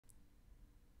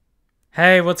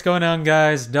Hey, what's going on,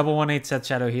 guys? Double 18 Set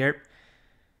Shadow here.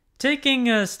 Taking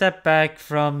a step back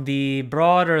from the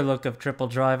broader look of Triple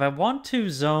Drive, I want to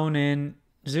zoom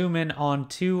in on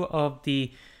two of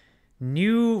the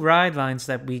new Ridelines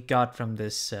that we got from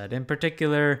this set. In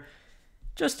particular,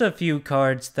 just a few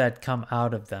cards that come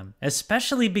out of them.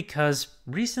 Especially because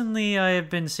recently I have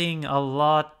been seeing a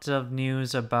lot of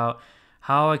news about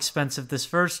how expensive this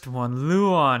first one,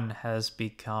 Luon, has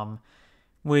become.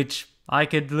 Which I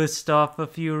could list off a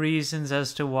few reasons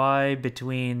as to why,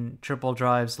 between Triple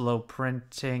Drive's low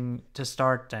printing to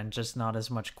start and just not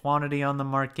as much quantity on the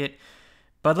market.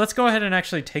 But let's go ahead and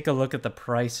actually take a look at the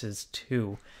prices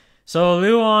too. So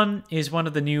Luon is one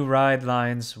of the new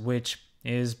Ridelines, which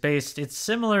is based, it's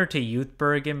similar to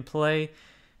Youthberg in play.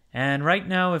 And right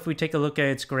now, if we take a look at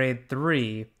its grade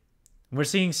 3, we're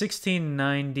seeing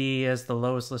 $16.90 as the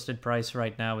lowest listed price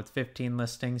right now with 15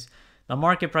 listings. The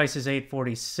market price is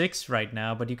 $8.46 right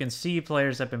now, but you can see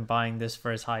players have been buying this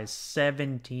for as high as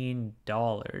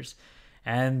 $17.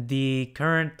 And the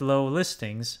current low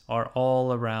listings are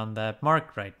all around that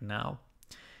mark right now.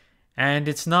 And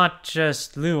it's not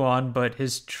just Luon, but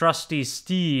his trusty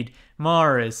steed,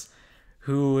 Maris,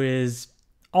 who is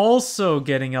also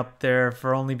getting up there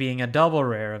for only being a double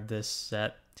rare of this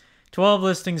set. 12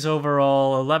 listings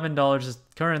overall, $11 is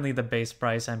currently the base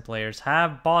price, and players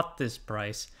have bought this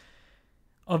price.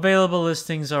 Available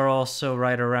listings are also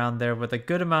right around there with a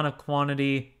good amount of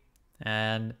quantity,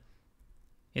 and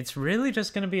it's really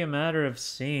just going to be a matter of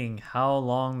seeing how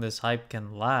long this hype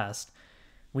can last.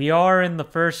 We are in the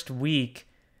first week,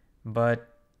 but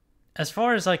as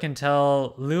far as I can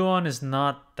tell, Luon is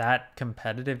not that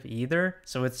competitive either,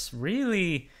 so it's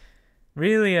really,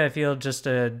 I feel, just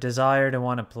a desire to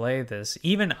want to play this.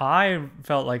 Even I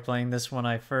felt like playing this when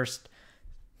I first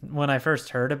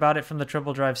heard about it from the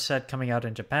Triple Drive set coming out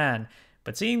in Japan,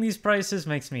 but seeing these prices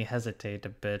makes me hesitate a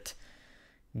bit,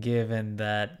 given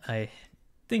that I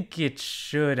think it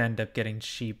should end up getting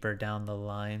cheaper down the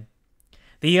line.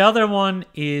 The other one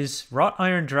is Wrought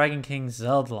Iron Dragon King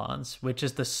Zeldlons, which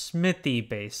is the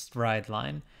Smithy-based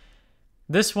Rideline.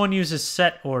 This one uses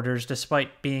set orders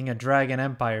despite being a Dragon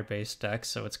Empire-based deck,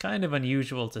 so it's kind of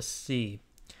unusual to see.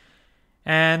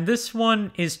 And this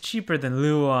one is cheaper than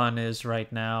Luon is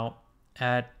right now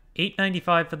at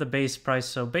 $8.95 for the base price,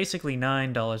 so basically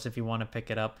 $9 if you want to pick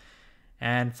it up.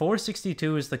 And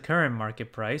 $4.62 is the current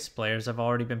market price. Players have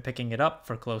already been picking it up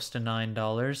for close to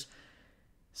 $9.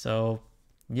 So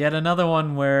yet another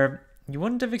one where you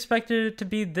wouldn't have expected it to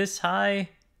be this high.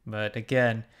 But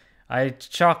again, I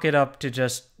chalk it up to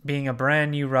just being a brand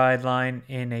new Rideline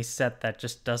in a set that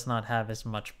just does not have as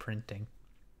much printing.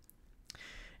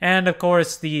 And of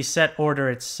course, the set order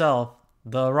itself,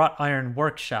 the Wrought Iron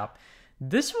Workshop.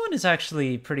 This one is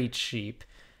actually pretty cheap,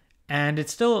 and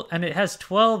it has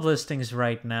 12 listings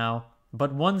right now,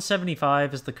 but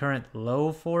 $175 is the current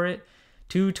low for it.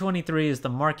 $223 is the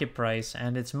market price,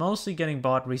 and it's mostly getting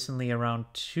bought recently around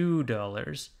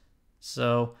 $2.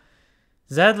 So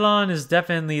Zeldlon is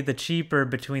definitely the cheaper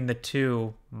between the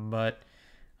two, but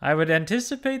I would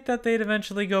anticipate that they'd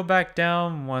eventually go back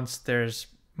down once there's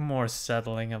more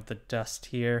settling of the dust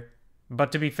here.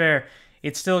 But to be fair,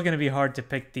 it's still going to be hard to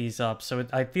pick these up, so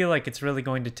I feel like it's really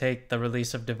going to take the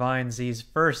release of Divine Z's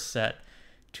first set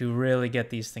to really get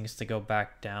these things to go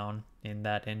back down in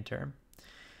that interim.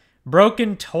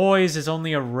 Broken Toys is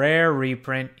only a rare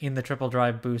reprint in the Triple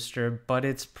Drive booster, but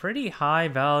it's pretty high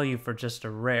value for just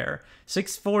a rare.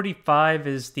 $6.45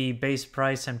 is the base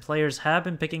price, and players have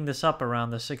been picking this up around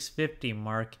the $6.50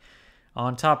 mark.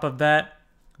 On top of that,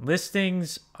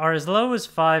 listings are as low as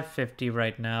 $5.50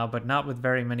 right now, but not with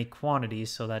very many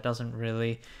quantities, so that doesn't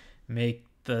really make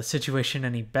the situation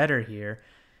any better here.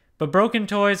 But Broken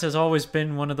Toys has always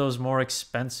been one of those more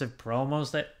expensive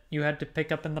promos that you had to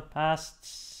pick up in the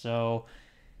past, so,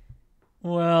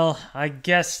 well, I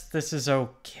guess this is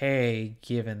okay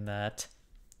given that.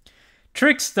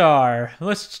 Trickstar,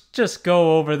 let's just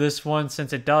go over this one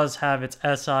since it does have its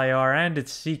SIR and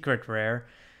its secret rare.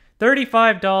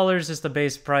 $35 is the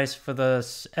base price for the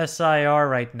SIR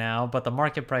right now, but the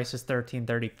market price is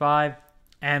 $13.35,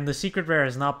 and the secret rare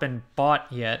has not been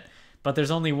bought yet, but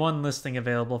there's only one listing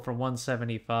available for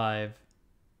 $175.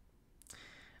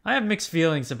 I have mixed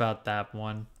feelings about that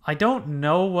one. I don't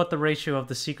know what the ratio of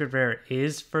the secret rare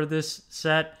is for this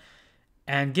set,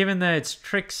 and given that it's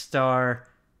Trickstar,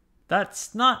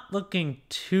 that's not looking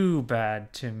too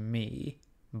bad to me,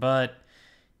 but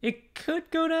it could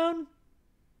go down.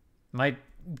 My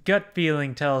gut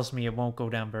feeling tells me it won't go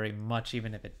down very much,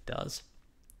 even if it does.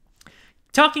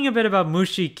 Talking a bit about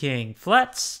Mushi King,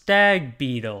 Flat Stag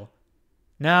Beetle.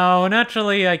 Now,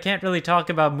 naturally, I can't really talk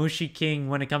about Mushi King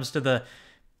when it comes to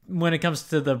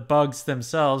the bugs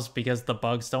themselves because the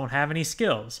bugs don't have any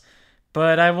skills.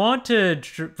 But I want to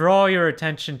draw your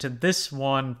attention to this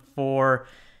one for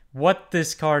what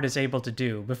this card is able to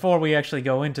do. Before we actually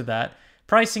go into that,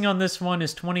 pricing on this one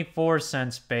is 24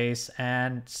 cents base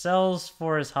and sells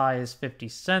for as high as 50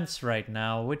 cents right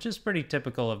now, which is pretty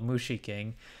typical of Mushi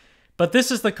King. But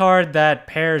this is the card that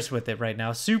pairs with it right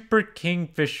now, Super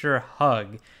Kingfisher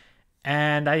Hug.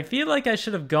 And I feel like I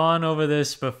should have gone over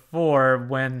this before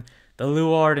when the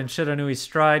Luard and Shiranui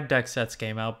Stride deck sets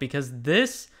came out, because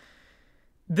this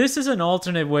is an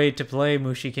alternate way to play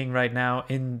Mushi King right now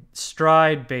in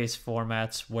Stride-based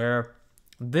formats, where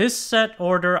this set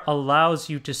order allows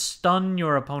you to stun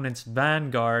your opponent's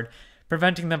Vanguard,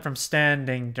 preventing them from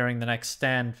standing during the next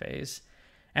stand phase.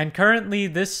 And currently,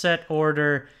 this set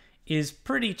order is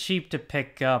pretty cheap to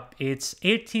pick up. It's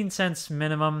 18 cents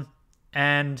minimum,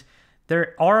 and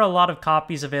there are a lot of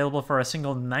copies available for a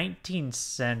single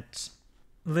 19-cent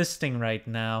listing right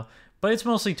now, but it's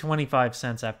mostly 25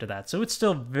 cents after that. So it's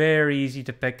still very easy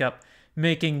to pick up,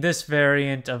 making this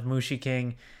variant of Mushi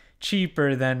King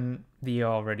cheaper than the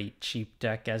already cheap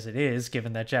deck as it is,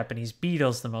 given that Japanese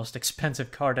Beetle's the most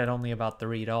expensive card at only about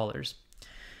 $3.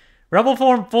 Rebel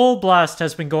Form Full Blast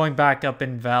has been going back up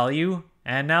in value,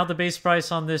 and now the base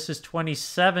price on this is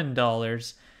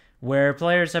 $27, where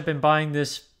players have been buying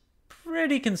this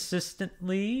pretty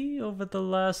consistently over the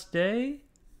last day.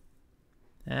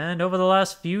 And over the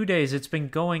last few days, it's been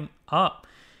going up.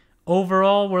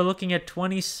 Overall, we're looking at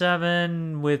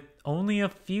 27 with only a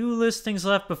few listings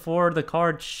left before the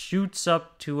card shoots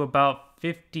up to about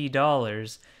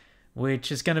 $50,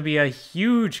 which is going to be a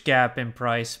huge gap in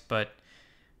price, but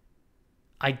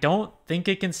I don't think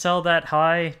it can sell that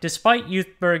high. Despite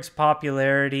Youthberg's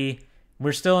popularity,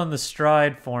 we're still in the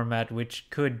Stride format, which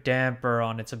could damper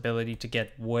on its ability to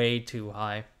get way too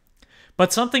high.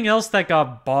 But something else that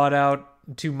got bought out,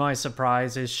 to my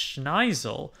surprise, is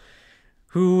Schneisel,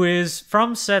 who is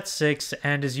from set 6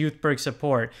 and is Youthberg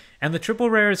support. And the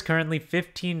triple rare is currently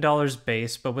 $15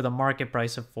 base, but with a market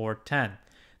price of $4.10.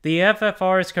 The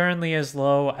FFR is currently as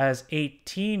low as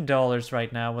 $18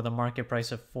 right now with a market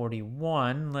price of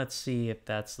 $41. Let's see if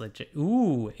that's legit.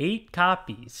 Ooh, 8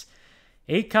 copies.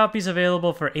 8 copies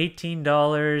available for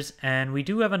 $18, and we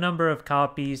do have a number of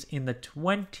copies in the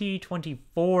 $20,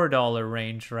 $24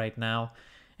 range right now,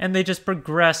 and they just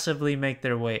progressively make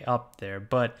their way up there.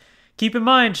 But keep in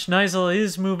mind, Schneisel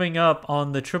is moving up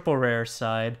on the triple rare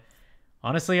side.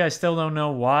 Honestly, I still don't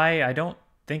know why. I don't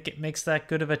think it makes that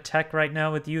good of a tech right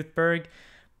now with Youthberg,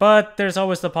 but there's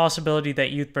always the possibility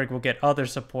that Youthberg will get other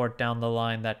support down the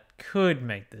line that could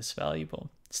make this valuable.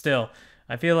 Still,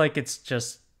 I feel like it's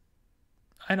just,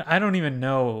 I don't even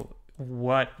know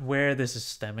where this is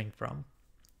stemming from,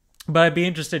 but I'd be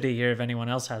interested to hear if anyone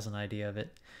else has an idea of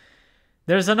it.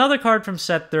 There's another card from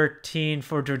set 13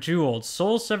 for Jeweled,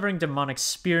 Soul Severing Demonic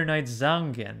Spear Knight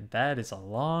Zangen. That is a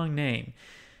long name.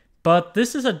 But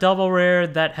this is a double rare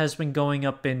that has been going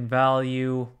up in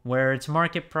value, where its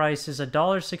market price is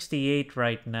 $1.68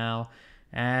 right now,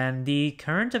 and the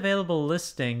current available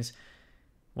listings,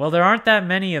 well, there aren't that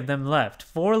many of them left.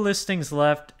 4 listings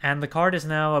left, and the card is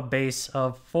now a base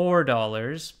of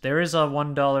 $4. There is a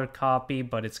 $1 copy,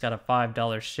 but it's got a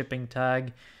 $5 shipping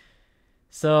tag.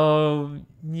 So,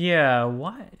 yeah,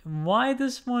 why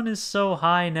this one is so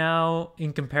high now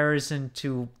in comparison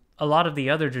to a lot of the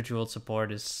other Jeweled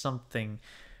support is something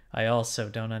I also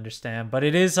don't understand. But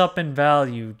it is up in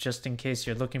value, just in case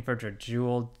you're looking for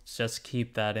Jeweled. Just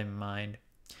keep that in mind.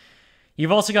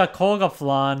 You've also got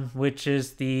Kolgaflan, which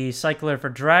is the cycler for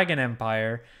Dragon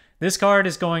Empire. This card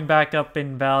is going back up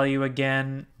in value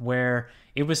again, where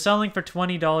it was selling for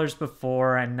 $20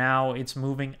 before, and now it's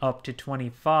moving up to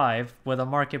 $25 with a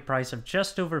market price of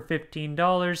just over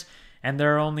 $15, and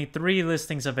there are only 3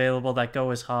 listings available that go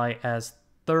as high as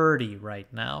 $30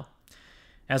 right now.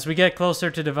 As we get closer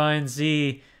to Divine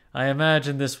Z, I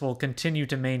imagine this will continue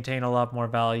to maintain a lot more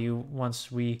value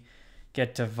once we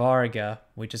get to Varga,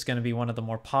 which is going to be one of the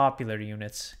more popular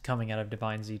units coming out of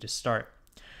Divine Z to start.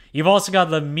 You've also got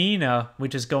Lamina,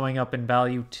 which is going up in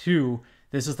value too.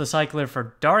 This is the cycler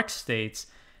for Dark States,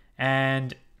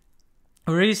 and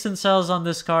recent sales on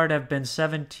this card have been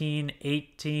 17,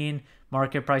 18.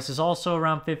 Market price is also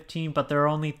around 15, but there are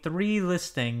only 3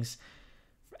 listings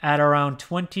at around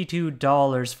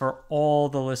 $22 for all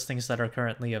the listings that are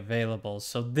currently available.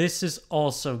 So this is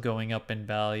also going up in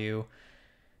value.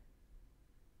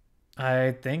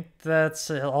 I think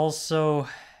that's also,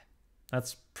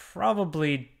 that's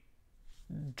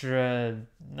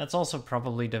also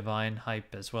probably Divine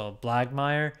Hype as well.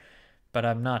 Blagmire, but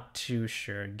I'm not too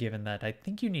sure, given that I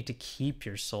think you need to keep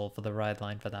your soul for the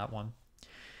Rideline for that one.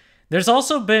 There's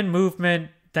also been movement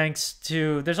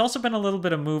there's also been a little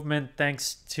bit of movement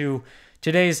thanks to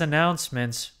today's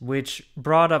announcements, which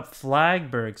brought up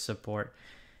Flagberg support.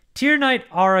 Tier Knight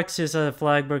Aurochs is a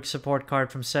Flagberg support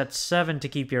card from set 7 to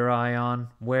keep your eye on,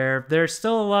 where there's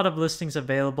still a lot of listings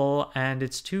available, and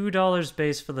it's $2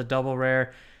 base for the double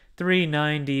rare,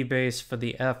 $3.90 base for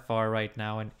the FR right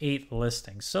now, and 8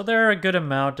 listings. So they're a good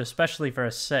amount, especially for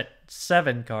a set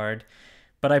 7 card.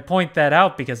 But I point that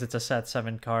out because it's a set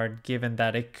 7 card, given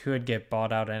that it could get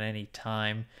bought out at any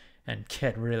time and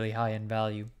get really high in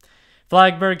value.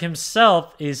 Flagberg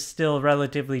himself is still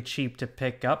relatively cheap to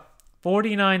pick up.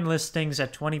 49 listings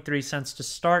at 23 cents to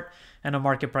start and a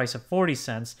market price of 40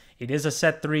 cents. It is a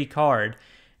set 3 card.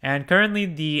 And currently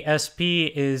the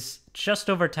SP is just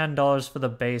over $10 for the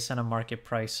base and a market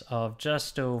price of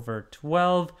just over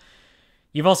 12.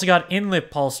 You've also got Inlet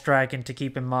Pulse Dragon to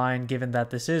keep in mind, given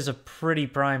that this is a pretty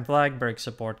prime Flagberg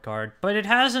support card, but it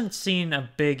hasn't seen a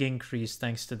big increase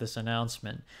thanks to this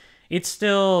announcement. It's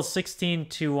still $16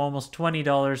 to almost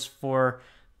 $20 for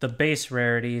the base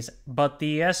rarities, but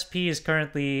the SP is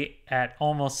currently at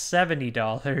almost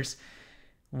 $70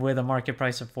 with a market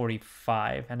price of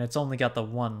 45, and it's only got the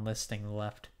 1 listing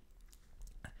left.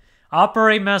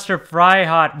 Operate Master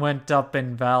Fryhot went up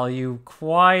in value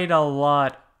quite a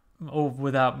lot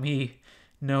without me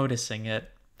noticing it.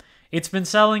 It's been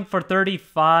selling for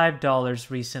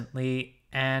 $35 recently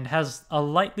and has a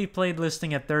lightly played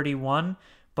listing at 31,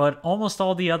 but almost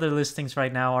all the other listings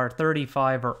right now are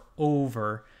 35 or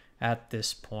over at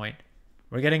this point.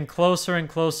 We're getting closer and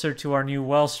closer to our new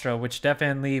Welstra, which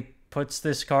definitely puts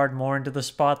this card more into the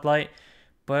spotlight,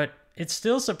 but it's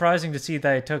still surprising to see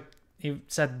that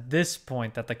it's at this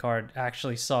point that the card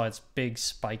actually saw its big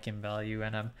spike in value,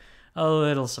 and I'm a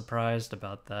little surprised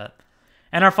about that.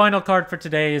 And our final card for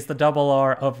today is the double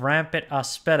R of Rampant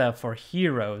Aspetta for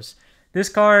Heroes. This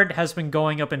card has been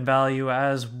going up in value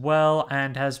as well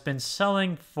and has been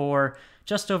selling for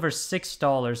just over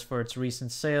 $6 for its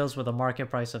recent sales with a market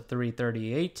price of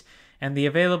 $3.38. And the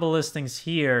available listings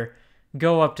here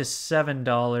go up to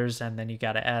 $7, and then you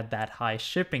got to add that high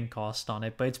shipping cost on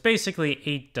it. But it's basically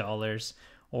 $8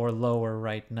 or lower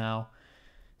right now.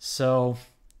 So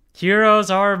Heroes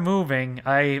are moving.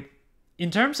 In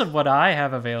terms of what I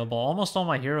have available, almost all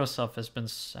my hero stuff has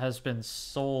been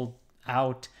sold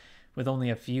out, with only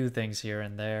a few things here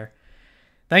and there.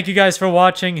 Thank you guys for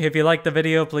watching. If you liked the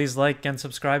video, please like and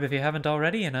subscribe if you haven't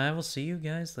already, and I will see you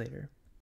guys later.